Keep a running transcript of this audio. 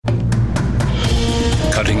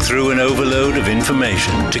cutting through an overload of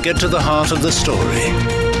information to get to the heart of the story.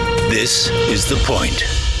 This is The Point.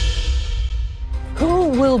 Who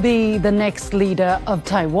will be the next leader of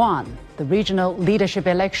Taiwan? The regional leadership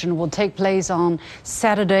election will take place on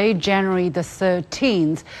Saturday, January the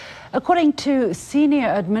 13th. According to senior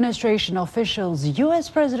administration officials, U.S.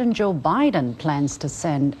 President Joe Biden plans to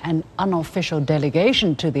send an unofficial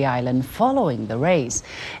delegation to the island following the race.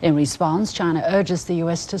 In response, China urges the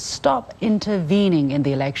U.S. to stop intervening in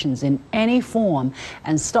the elections in any form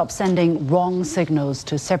and stop sending wrong signals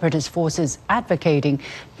to separatist forces advocating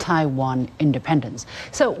Taiwan independence.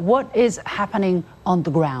 So what is happening on the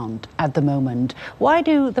ground at the moment? Why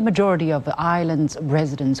do the majority of the island's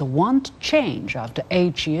residents want change after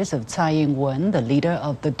 8 years of Tsai Ing-wen, the leader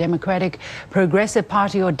of the Democratic Progressive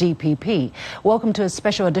Party, or DPP? Welcome to a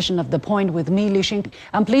special edition of The Point with me, Li Xing.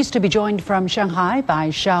 I'm pleased to be joined from Shanghai by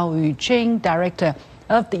Xiao Yuqing, Director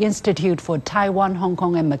of the Institute for Taiwan, Hong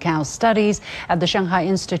Kong and Macau Studies at the Shanghai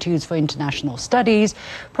Institute for International Studies,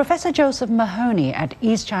 Professor Joseph Mahoney at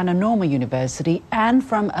East China Normal University, and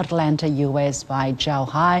from Atlanta, U.S. by Zhao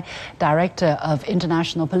Hai, Director of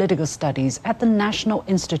International Political Studies at the National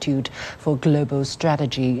Institute for Global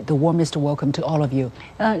Strategy. The warmest welcome to all of you.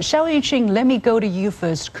 Xiao Yuqing, let me go to you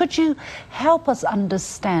first. Could you help us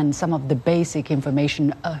understand some of the basic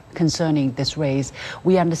information concerning this race?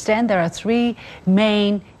 We understand there are three main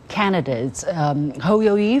candidates: Hou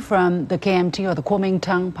Youyi from the KMT or the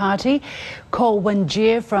Kuomintang Party, Ko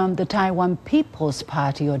Wen-je from the Taiwan People's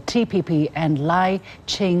Party or TPP, and Lai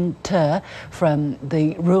Ching-te from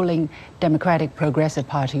the ruling Democratic Progressive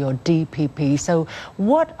Party or DPP. So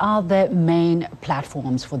what are the main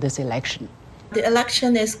platforms for this election? The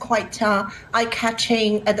election is quite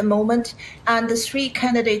eye-catching at the moment, and the three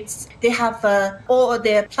candidates, they have all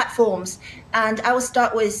their platforms. And I will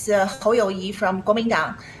start with Hou Youyi from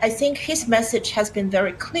Kuomintang. I think his message has been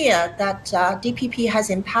very clear that DPP has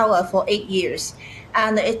in power for 8 years,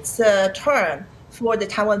 and it's a turn for the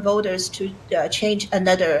Taiwan voters to change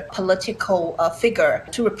another political figure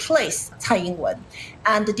to replace Tsai Ing-wen.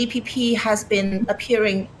 And the DPP has been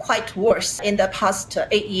appearing quite worse in the past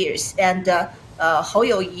 8 years. And Hou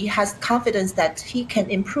Youyi has confidence that he can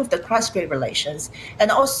improve the cross-strait relations.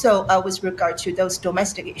 And also with regard to those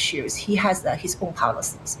domestic issues, he has his own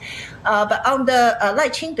policies. But on the Lai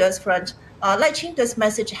Ching-te's front, Lai Ching-te's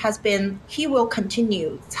message has been he will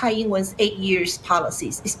continue Tsai Ing-wen's 8 years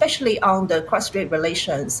policies, especially on the cross-strait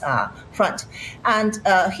relations front. And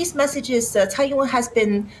his message is Tsai Ing-wen has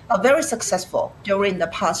been very successful during the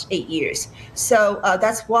past 8 years. So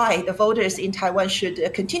that's why the voters in Taiwan should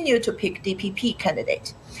continue to pick DPP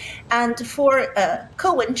candidate. And for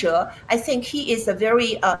Ko Wen-je, I think he is a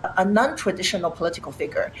very a non-traditional political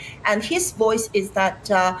figure. And his voice is that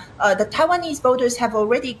the Taiwanese voters have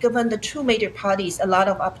already given the two major parties a lot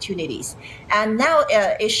of opportunities. And now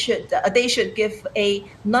they should give a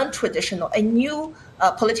non-traditional, a new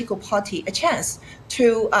political party a chance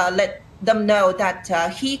to let them know that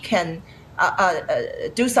he can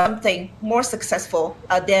do something more successful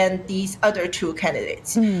than these other two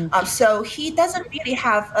candidates. So he doesn't really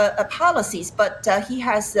have policies, but he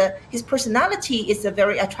has his personality is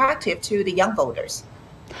very attractive to the young voters.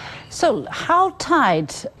 So how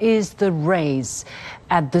tight is the race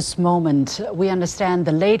at this moment? We understand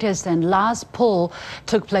the latest and last poll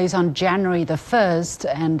took place on January the 1st,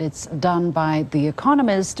 and it's done by The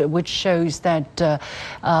Economist, which shows that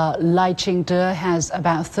Lai Ching-te has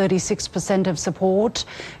about 36% of support,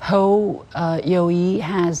 Hou Youyi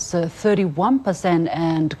has 31%,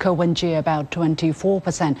 and Ko Wen-je about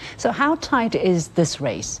 24%. So how tight is this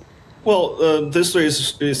race? Well, this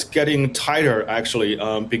is getting tighter, actually,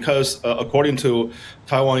 because according to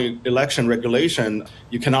Taiwan election regulation,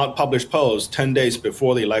 you cannot publish polls 10 days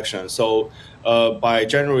before the election. So by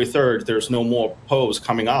January 3rd, there's no more polls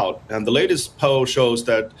coming out. And the latest poll shows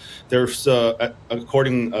that there's,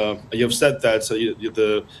 you've said that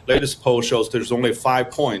the latest poll shows there's only 5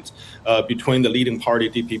 points between the leading party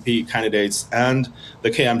DPP candidates and the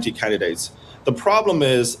KMT candidates. The problem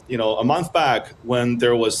is, a month back when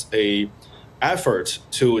there was a effort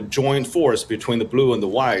to join force between the blue and the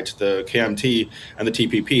white, the KMT and the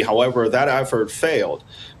TPP. However, that effort failed.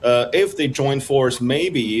 If they join force,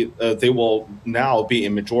 maybe they will now be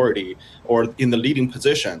in majority or in the leading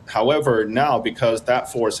position. However, now because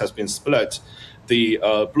that force has been split, the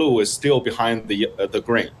blue is still behind the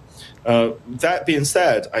green. That being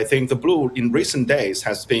said, I think the blue in recent days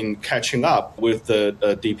has been catching up with the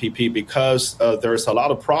DPP because there's a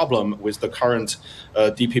lot of problem with the current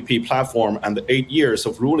DPP platform and the 8 years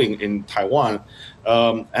of ruling in Taiwan.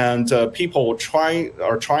 And people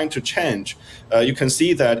are trying to change. You can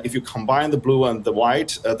see that if you combine the blue and the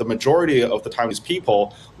white, the majority of the Taiwanese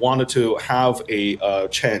people wanted to have a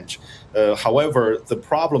change. However, the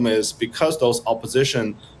problem is because those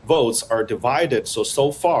opposition votes are divided,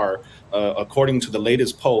 so far, according to the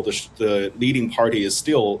latest poll, the leading party is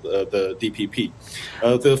still the DPP.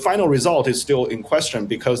 The final result is still in question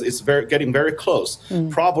because it's getting very close,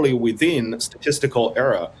 probably within statistical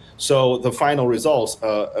error. So the final results,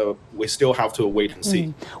 we still have to wait and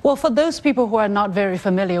see. Well, for those people who are not very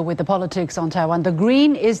familiar with the politics on Taiwan, the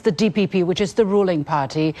green is the DPP, which is the ruling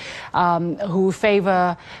party, who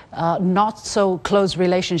favor not so close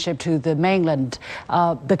relationship to the mainland.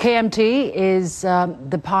 The KMT is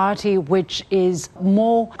the party which is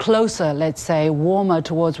more closer, let's say, warmer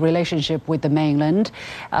towards relationship with the mainland.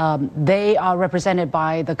 They are represented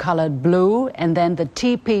by the colored blue, and then the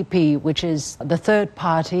TPP, which is the third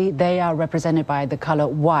party, they are represented by the color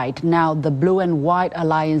white. Now, the blue and white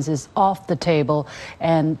alliance is off the table,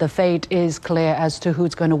 and the fate is clear as to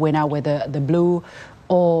who's going to win out, whether the blue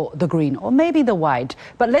or the green, or maybe the white.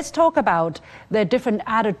 But let's talk about their different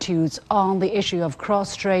attitudes on the issue of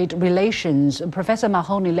cross-strait relations. Professor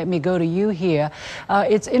Mahoney, let me go to you here.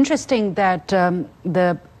 It's interesting that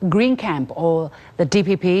the Green Camp, or the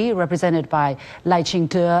DPP, represented by Lai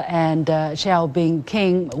Ching-te and Xiao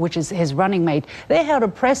Bing-king, which is his running mate, they held a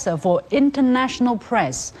presser for international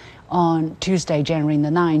press on Tuesday, January the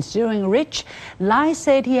 9th, during which Lai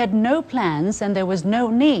said he had no plans and there was no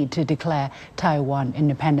need to declare Taiwan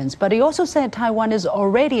independence. But he also said Taiwan is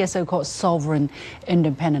already a so-called sovereign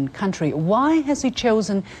independent country. Why has he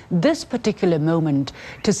chosen this particular moment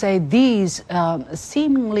to say these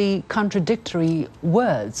seemingly contradictory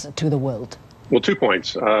words to the world? Well, 2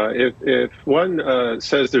 points. If one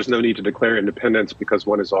says there's no need to declare independence because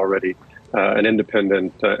one is already an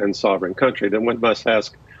independent and sovereign country, then one must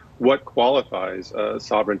ask, what qualifies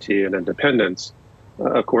sovereignty and independence?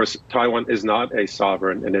 Of course, Taiwan is not a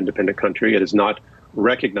sovereign and independent country. It is not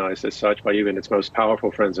recognized as such by even its most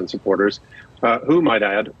powerful friends and supporters, who, might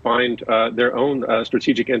add, find their own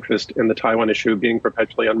strategic interest in the Taiwan issue being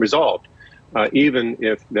perpetually unresolved, even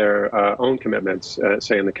if their own commitments,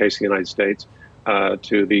 say in the case of the United States,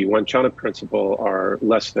 to the One China principle are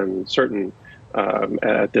less than certain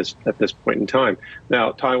at this point in time.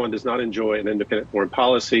 Now, Taiwan does not enjoy an independent foreign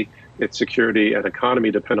policy. Its security and economy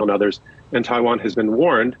depend on others. And Taiwan has been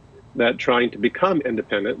warned that trying to become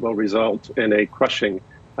independent will result in a crushing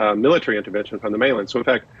military intervention from the mainland. So, in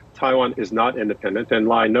fact, Taiwan is not independent, and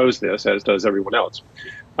Lai knows this, as does everyone else.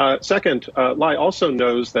 Second, Lai also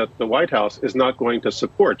knows that the White House is not going to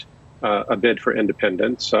support a bid for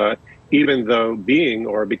independence, even though being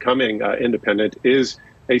or becoming independent is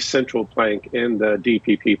a central plank in the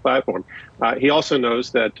DPP platform. He also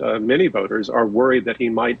knows that many voters are worried that he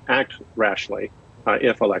might act rashly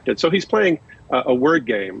if elected. So he's playing a word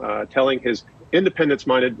game, telling his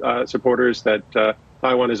independence-minded supporters that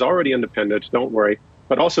Taiwan is already independent, don't worry,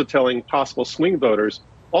 but also telling possible swing voters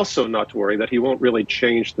also not to worry, that he won't really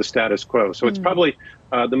change the status quo. So it's probably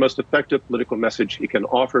the most effective political message he can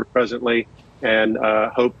offer presently, and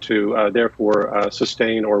hope to therefore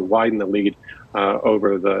sustain or widen the lead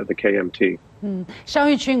over the KMT. Xiao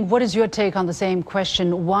Yuqing, what is your take on the same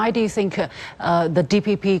question? Why do you think the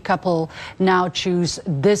DPP couple now choose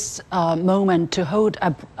this moment to hold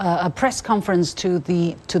a press conference to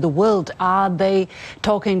the world? Are they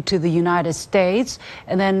talking to the United States?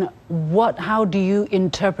 And then how do you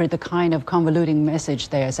interpret the kind of convoluting message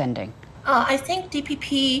they are sending? I think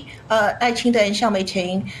DPP, Lai Ching-te and Xiao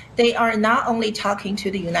Mei-ching, they are not only talking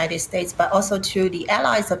to the United States, but also to the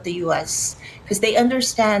allies of the U.S., because they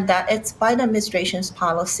understand that it's Biden administration's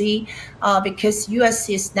policy, because U.S.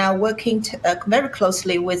 is now working very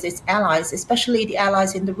closely with its allies, especially the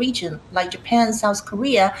allies in the region, like Japan, South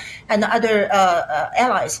Korea, and other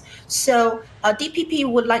allies. So DPP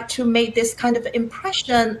would like to make this kind of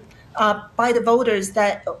impression by the voters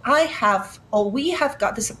that we have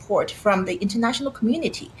got the support from the international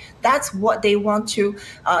community. That's what they want to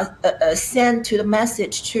send to the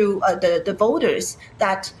message to the voters,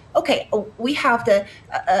 that, okay, we have the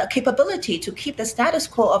capability to keep the status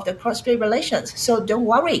quo of the cross-strait relations, so don't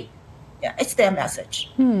worry. Yeah, it's their message.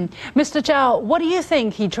 Mr. Zhao, what do you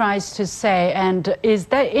think he tries to say, and is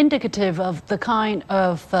that indicative of the kind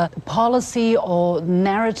of policy or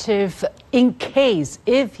narrative in case,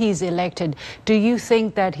 if he's elected, do you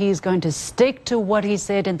think that he's going to stick to what he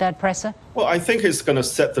said in that presser? Well, I think he's going to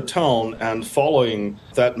set the tone and following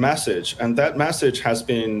that message, and that message has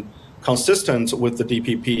been consistent with the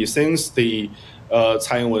DPP since the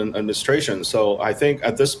Taiwan administration. So I think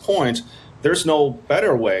at this point, there's no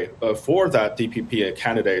better way for that DPP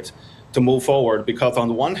candidate to move forward, because on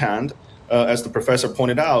the one hand, as the professor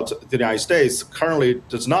pointed out, the United States currently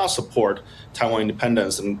does not support Taiwan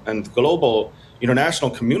independence, and the global international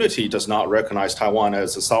community does not recognize Taiwan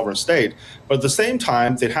as a sovereign state. But at the same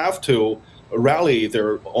time, they have to rally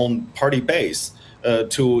their own party base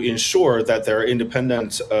to ensure that their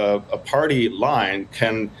independent party line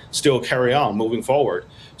can still carry on moving forward.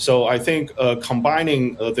 So I think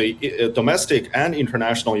combining the domestic and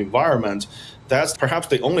international environment, that's perhaps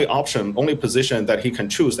the only option, only position that he can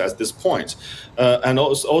choose at this point. And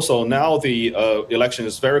also now the election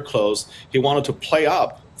is very close. He wanted to play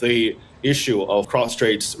up the issue of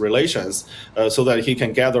cross-strait relations so that he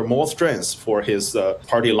can gather more strength for his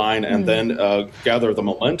party line and then gather the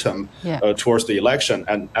momentum towards the election.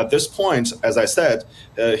 And at this point, as I said,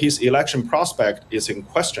 his election prospect is in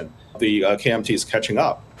question. The KMT is catching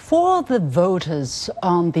up. For the voters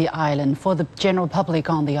on the island, for the general public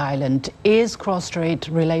on the island, is cross-strait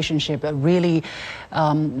relationship really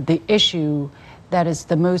the issue that is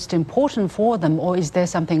the most important for them, or is there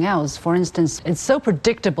something else? For instance, it's so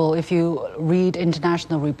predictable if you read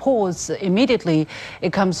international reports, immediately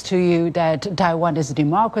it comes to you that Taiwan is a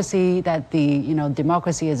democracy, that the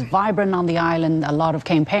democracy is vibrant on the island, a lot of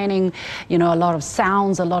campaigning, a lot of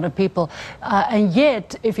sounds, a lot of people. And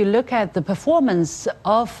yet, if you look at the performance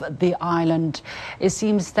of the island, it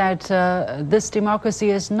seems that this democracy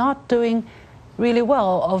is not doing really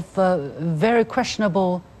well, of very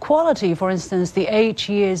questionable quality. For instance, the 8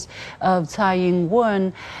 years of Tsai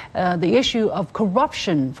Ing-wen, the issue of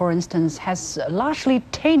corruption, for instance, has largely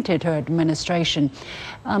tainted her administration.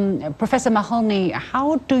 Professor Mahoney,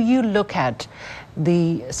 how do you look at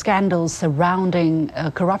the scandals surrounding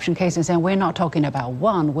corruption cases? And we're not talking about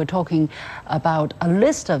one, we're talking about a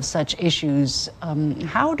list of such issues.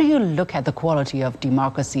 How do you look at the quality of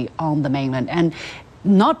democracy on the mainland? And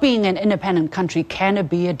not being an independent country, can it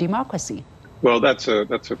be a democracy? Well, that's a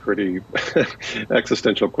pretty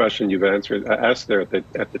existential question you've asked there at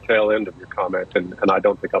the tail end of your comment, and I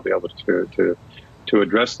don't think I'll be able to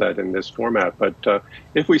address that in this format. But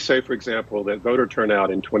if we say, for example, that voter turnout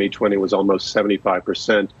in 2020 was almost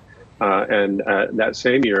 75%, and that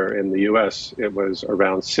same year in the U.S. it was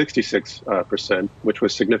around 66%, which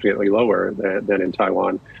was significantly lower than in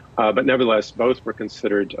Taiwan. But nevertheless, both were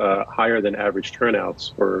considered higher than average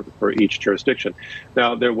turnouts for each jurisdiction.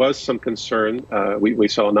 Now, there was some concern. We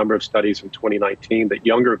saw a number of studies in 2019 that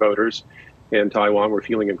younger voters in Taiwan were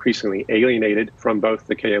feeling increasingly alienated from both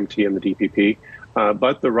the KMT and the DPP.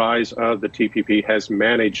 But the rise of the TPP has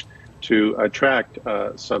managed to attract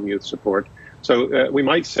some youth support. So we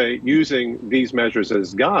might say, using these measures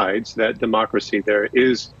as guides, that democracy there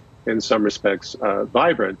is, in some respects,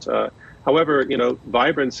 vibrant. However,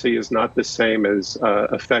 vibrancy is not the same as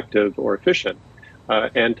effective or efficient.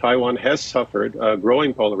 And Taiwan has suffered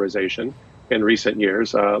growing polarization in recent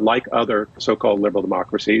years, like other so-called liberal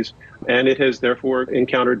democracies. And it has therefore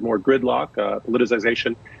encountered more gridlock,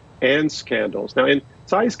 politicization, and scandals. Now, in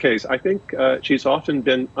Tsai's case, I think she's often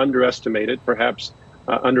been underestimated, perhaps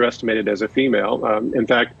underestimated as a female. In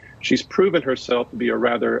fact, she's proven herself to be a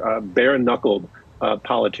rather bare-knuckled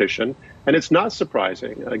politician. And it's not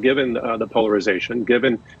surprising, given the polarization,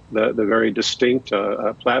 given the very distinct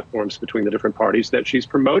platforms between the different parties, that she's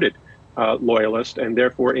promoted loyalists and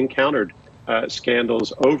therefore encountered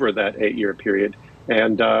scandals over that 8-year period.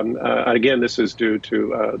 And again, this is due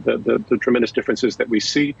to the tremendous differences that we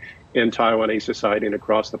see in Taiwanese society and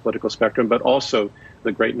across the political spectrum, but also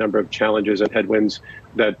the great number of challenges and headwinds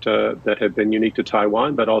that have been unique to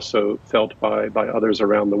Taiwan, but also felt by others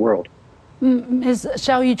around the world. Ms.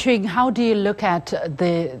 Xiao Yuqing, how do you look at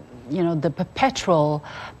the perpetual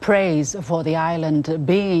praise for the island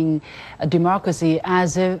being a democracy,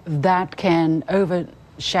 as if that can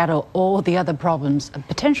overshadow all the other problems,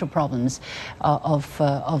 potential problems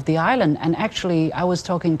of the island? And actually, I was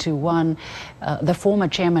talking to the former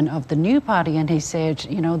chairman of the New Party, and he said,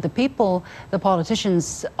 the people, the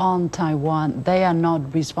politicians on Taiwan, they are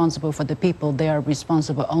not responsible for the people, they are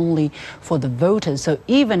responsible only for the voters. So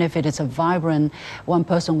even if it is a vibrant one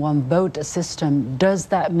person, one vote system, does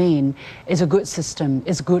that mean it's a good system,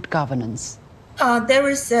 it's good governance? There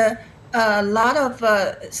is a lot of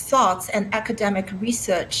thoughts and academic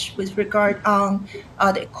research with regard on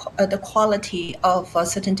the quality of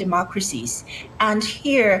certain democracies. And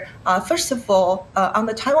here, first of all, on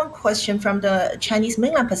the Taiwan question from the Chinese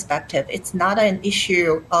mainland perspective, it's not an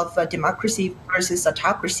issue of democracy versus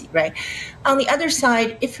autocracy, right? On the other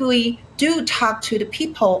side, if we do talk to the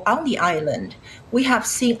people on the island, we have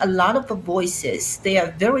seen a lot of the voices. They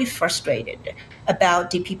are very frustrated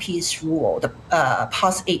about DPP's rule, the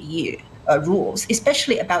past 8 year rules,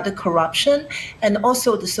 especially about the corruption and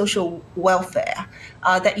also the social welfare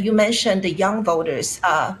that you mentioned. The young voters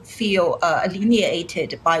feel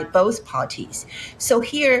alienated by both parties. So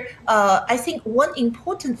here, I think one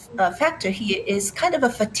important factor here is kind of a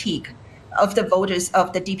fatigue of the voters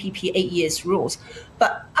of the DPP 8 years rules.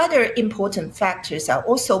 But other important factors are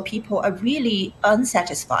also people are really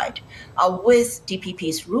unsatisfied with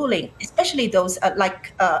DPP's ruling, especially those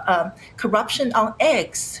like corruption on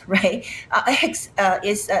eggs, right? Eggs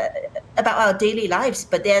is about our daily lives,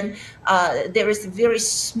 but then there is a very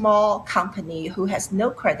small company who has no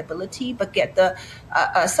credibility but get the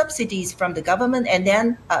subsidies from the government and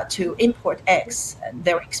then to import eggs,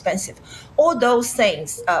 very expensive. All those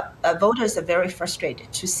things, voters are very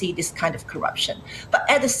frustrated to see this kind of corruption. But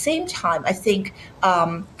at the same time, I think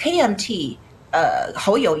KMT,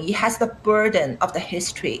 Hou You-yi, has the burden of the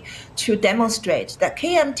history to demonstrate that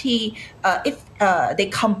KMT, if they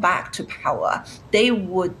come back to power, they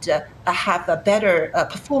would have a better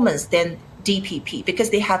performance than DPP because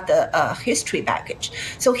they have the history baggage.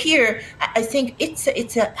 So here, I think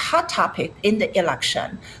it's a hot topic in the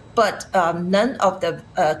election, but none of the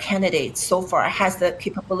candidates so far has the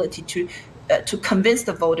capability to convince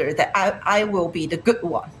the voter that I will be the good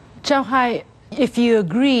one. Zhao Hai, if you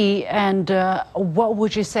agree, and what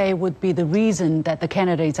would you say would be the reason that the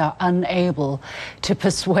candidates are unable to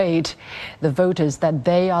persuade the voters that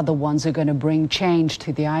they are the ones who are going to bring change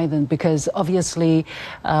to the island? Because obviously,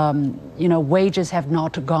 wages have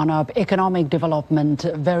not gone up, economic development,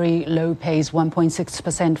 very low pace,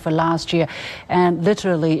 1.6% for last year. And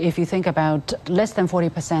literally, if you think about less than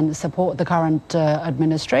 40% support the current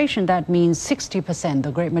administration, that means 60%,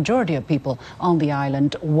 the great majority of people on the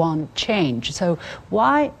island, want change. So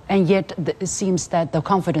why, and yet it seems that the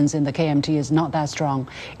confidence in the KMT is not that strong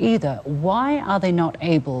either. Why are they not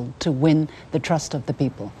able to win the trust of the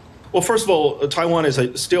people? Well, first of all, Taiwan is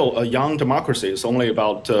still a young democracy. It's only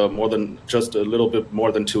about just a little bit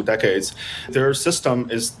more than 2 decades. Their system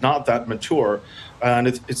is not that mature, and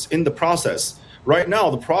it's in the process. Right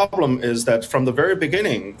now, the problem is that from the very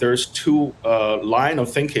beginning, there's two line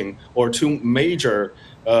of thinking or two major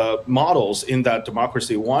models in that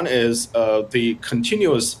democracy. One is the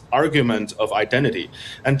continuous argument of identity.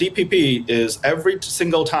 And DPP is every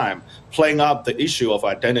single time playing up the issue of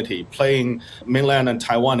identity, playing mainland and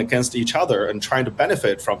Taiwan against each other and trying to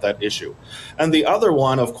benefit from that issue. And the other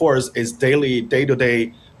one, of course, is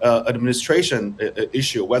day-to-day administration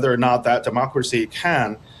issue, whether or not that democracy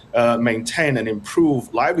can maintain and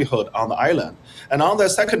improve livelihood on the island. And on that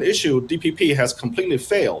second issue, DPP has completely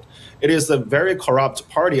failed. It is a very corrupt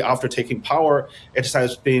party after taking power. It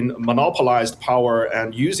has been monopolized power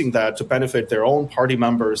and using that to benefit their own party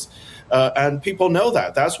members. And people know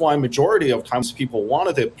that. That's why majority of times people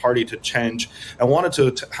wanted the party to change and wanted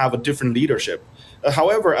to have a different leadership.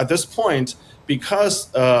 However, at this point, because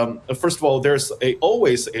first of all, there's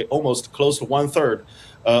always almost close to 1/3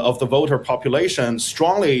 of the voter population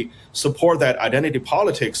strongly support that identity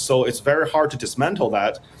politics. So it's very hard to dismantle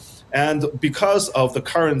that. And because of the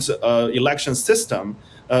current election system,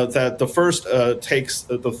 that the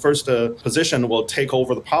first position will take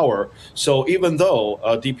over the power. So even though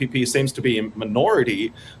DPP seems to be in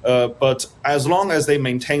minority, but as long as they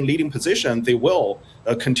maintain leading position, they will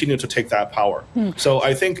continue to take that power. So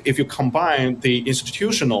I think if you combine the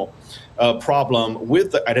institutional problem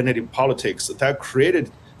with the identity politics, that created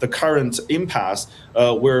the current impasse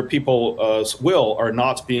where people's will are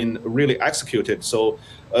not being really executed. So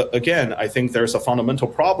again, I think there's a fundamental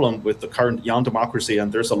problem with the current young democracy,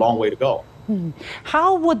 and there's a long way to go.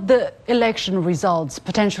 How would the election results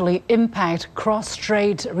potentially impact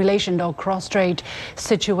cross-strait relation or cross-strait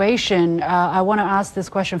situation? I want to ask this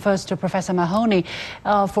question first to Professor Mahoney.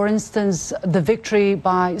 For instance, the victory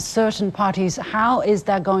by certain parties, how is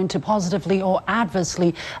that going to positively or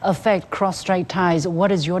adversely affect cross-strait ties?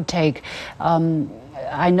 What is your take?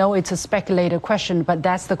 I know it's a speculative question, but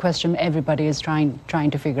that's the question everybody is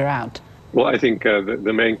trying to figure out. Well, I think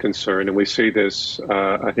the main concern, and we see this,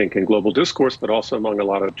 I think, in global discourse, but also among a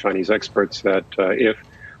lot of Chinese experts, that if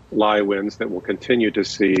Lai wins, that we'll continue to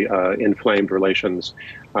see inflamed relations.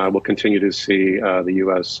 We'll continue to see the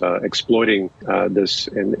U.S. Exploiting this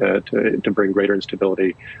to bring greater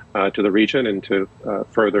instability to the region and to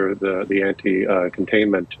further the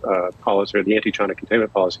anti-containment policy, or the anti-China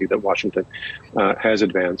containment policy that Washington has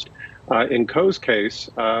advanced. In Koh's case,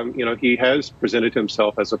 he has presented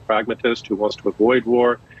himself as a pragmatist who wants to avoid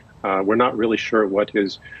war. We're not really sure what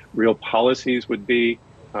his real policies would be.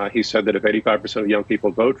 He said that if 85% of young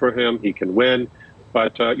people vote for him, he can win.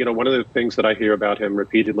 But, one of the things that I hear about him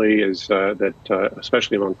repeatedly is that,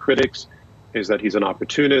 especially among critics, is that he's an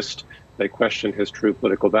opportunist. They question his true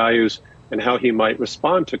political values and how he might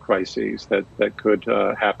respond to crises that could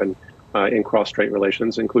happen in cross-strait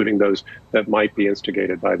relations, including those that might be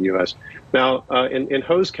instigated by the U.S. Now, in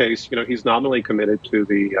Ho's case, he's nominally committed to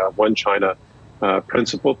the One China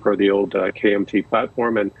principle per the old KMT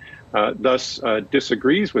platform, and thus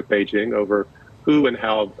disagrees with Beijing over who and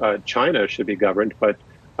how China should be governed. But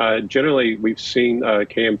generally, we've seen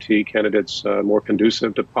KMT candidates more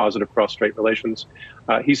conducive to positive cross-strait relations.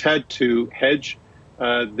 He's had to hedge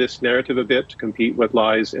this narrative a bit to compete with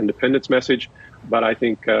Lai's independence message, but I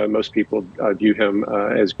think most people view him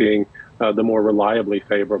as being the more reliably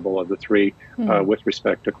favorable of the three with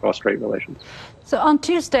respect to cross-strait relations. So on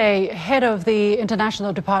Tuesday, head of the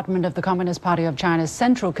International Department of the Communist Party of China's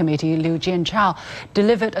Central Committee, Liu Jianchao,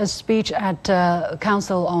 delivered a speech at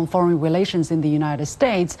Council on Foreign Relations in the United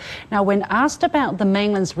States. Now, when asked about the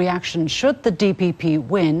mainland's reaction should the DPP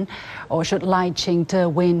win or should Lai Ching-te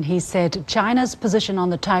win, he said China's position on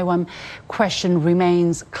the Taiwan question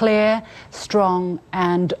remains clear, strong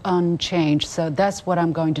and unchanged. So that's what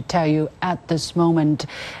I'm going to tell you at this moment.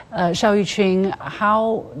 Xiao Yuqing,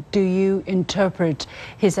 how do you interpret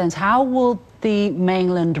his sense? How will the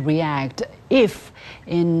mainland react if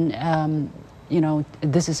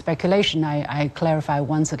this is speculation, I clarify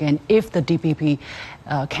once again, if the DPP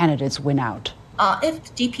candidates win out?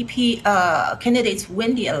 If the DPP candidates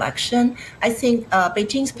win the election, I think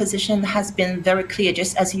Beijing's position has been very clear,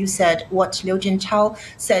 just as you said, what Liu Jianchao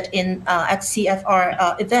said at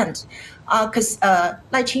CFR event. Because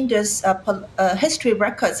Lai Ching-te's history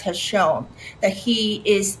records has shown that he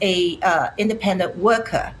is a independent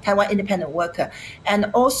worker, Taiwan independent worker, and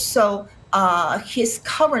also his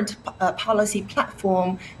current policy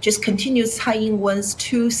platform just continues Tsai Ing-wen's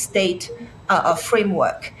two-state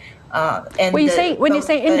framework. When you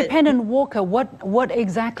say independent worker, what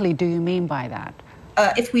exactly do you mean by that?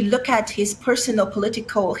 If we look at his personal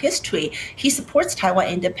political history, he supports Taiwan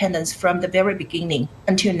independence from the very beginning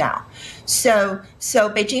until now. So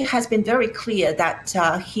Beijing has been very clear that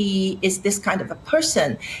he is this kind of a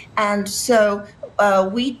person. And so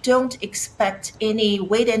we don't expect any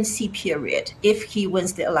wait-and-see period if he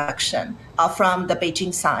wins the election from the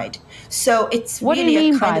Beijing side. So it's what really do you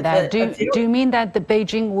mean a kind by of that? Do you mean that the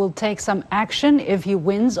Beijing will take some action if he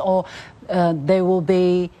wins, or they will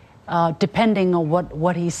be depending on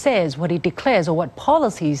what he says, what he declares, or what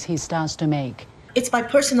policies he starts to make? It's my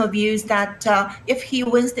personal views that if he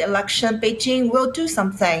wins the election, Beijing will do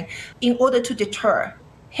something in order to deter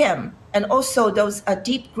him and also those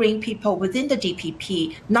deep green people within the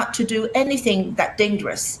DPP not to do anything that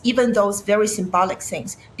dangerous, even those very symbolic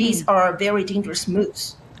things. These are very dangerous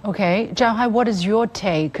moves. Okay, Zhao Hai, what is your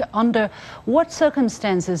take? Under what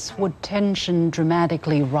circumstances would tension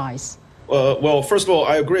dramatically rise? Well, first of all,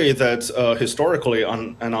 I agree that historically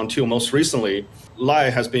and until most recently, Lai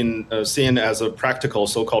has been seen as a practical,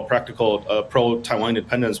 so-called practical pro-Taiwan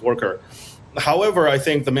independence worker. However, I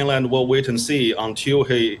think the mainland will wait and see until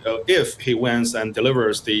if he wins and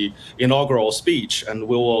delivers the inaugural speech, and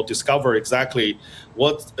we will discover exactly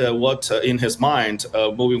what in his mind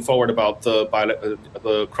moving forward about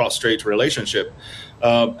the cross-strait relationship.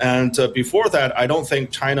 And before that, I don't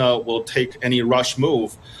think China will take any rush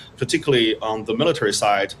move, particularly on the military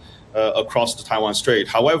side across the Taiwan Strait.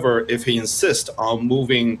 However, if he insists on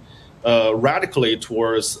moving radically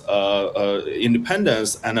towards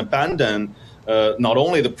independence and abandon not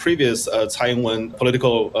only the previous Tsai Ing-wen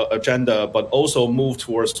political agenda, but also move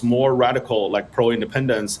towards more radical, like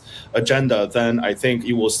pro-independence agenda, then I think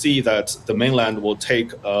you will see that the mainland will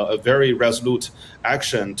take a very resolute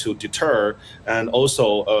action to deter, and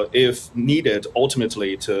also, if needed,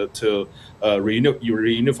 ultimately to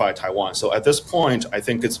reunify Taiwan. So at this point, I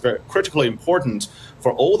think it's very critically important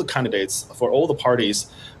for all the candidates, for all the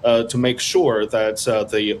parties, to make sure that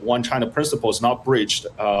the One China principle is not breached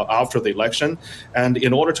after the election. And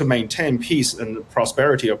in order to maintain peace and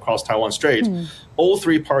prosperity across Taiwan Strait, all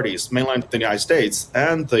three parties, mainland the United States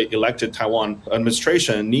and the elected Taiwan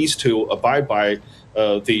administration, needs to abide by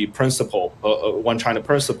the principle, One China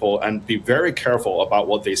principle, and be very careful about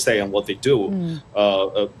what they say and what they do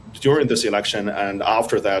during this election and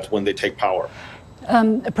after that when they take power.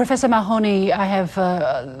 Professor Mahoney, I have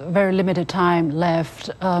very limited time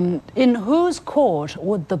left. In whose court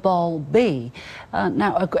would the ball be?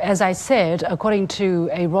 Now, as I said, according to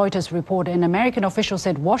a Reuters report, an American official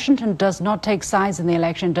said Washington does not take sides in the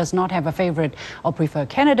election, does not have a favorite or preferred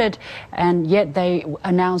candidate, and yet they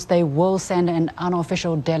announced they will send an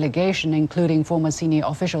unofficial delegation, including former senior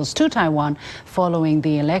officials, to Taiwan following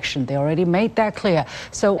the election. They already made that clear.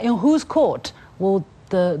 So in whose court will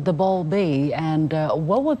the ball be, and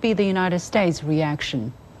what would be the United States'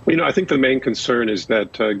 reaction? Well, I think the main concern is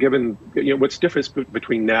that given what's different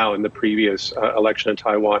between now and the previous election in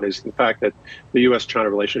Taiwan is the fact that the U.S.-China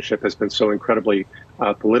relationship has been so incredibly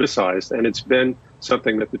politicized, and it's been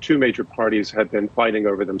something that the two major parties have been fighting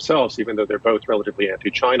over themselves, even though they're both relatively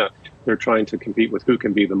anti-China. They're trying to compete with who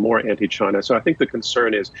can be the more anti-China. So I think the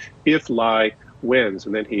concern is if Lai wins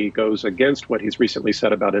and then he goes against what he's recently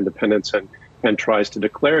said about independence and tries to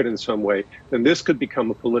declare it in some way, then this could become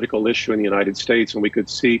a political issue in the United States, and we could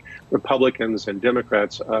see Republicans and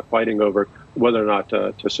Democrats fighting over whether or not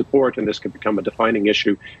to support, and this could become a defining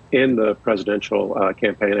issue in the presidential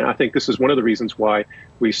campaign. And I think this is one of the reasons why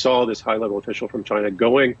we saw this high-level official from China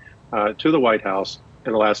going to the White House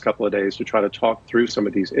in the last couple of days to try to talk through some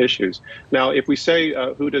of these issues. Now, if we say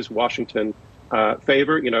who does Washington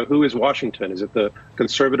favor, who is Washington? Is it the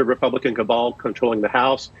conservative Republican cabal controlling the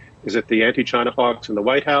House? Is it the anti-China hawks in the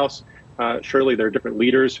White House? Surely there are different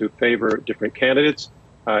leaders who favor different candidates.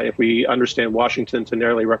 If we understand Washington to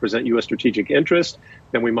narrowly represent U.S. strategic interest,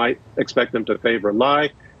 then we might expect them to favor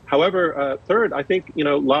Lai. However, third, I think,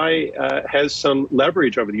 Lai has some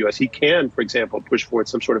leverage over the U.S. He can, for example, push forward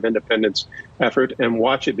some sort of independence effort and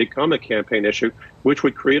watch it become a campaign issue, which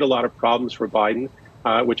would create a lot of problems for Biden,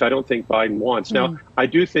 which I don't think Biden wants. Now, I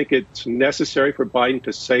do think it's necessary for Biden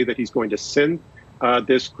to say that he's going to send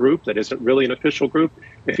this group that isn't really an official group.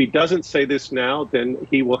 If he doesn't say this now, then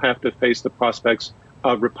he will have to face the prospects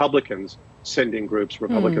of Republicans sending groups,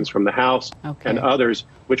 Republicans from the House and others,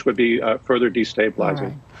 which would be further destabilizing.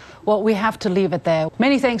 Right. Well, we have to leave it there.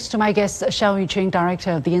 Many thanks to my guest, Xiao Yuqing,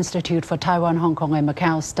 Director of the Institute for Taiwan, Hong Kong and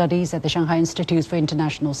Macau Studies at the Shanghai Institute for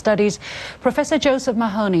International Studies, Professor Joseph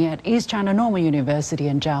Mahoney at East China Normal University,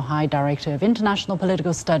 and Zhao Hai, Director of International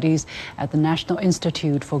Political Studies at the National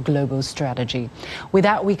Institute for Global Strategy. With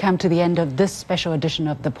that, we come to the end of this special edition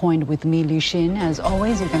of The Point with me, Liu Xin. As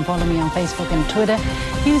always, you can follow me on Facebook and Twitter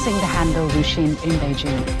using the handle Liu Xin in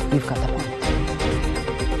Beijing. You've got the point.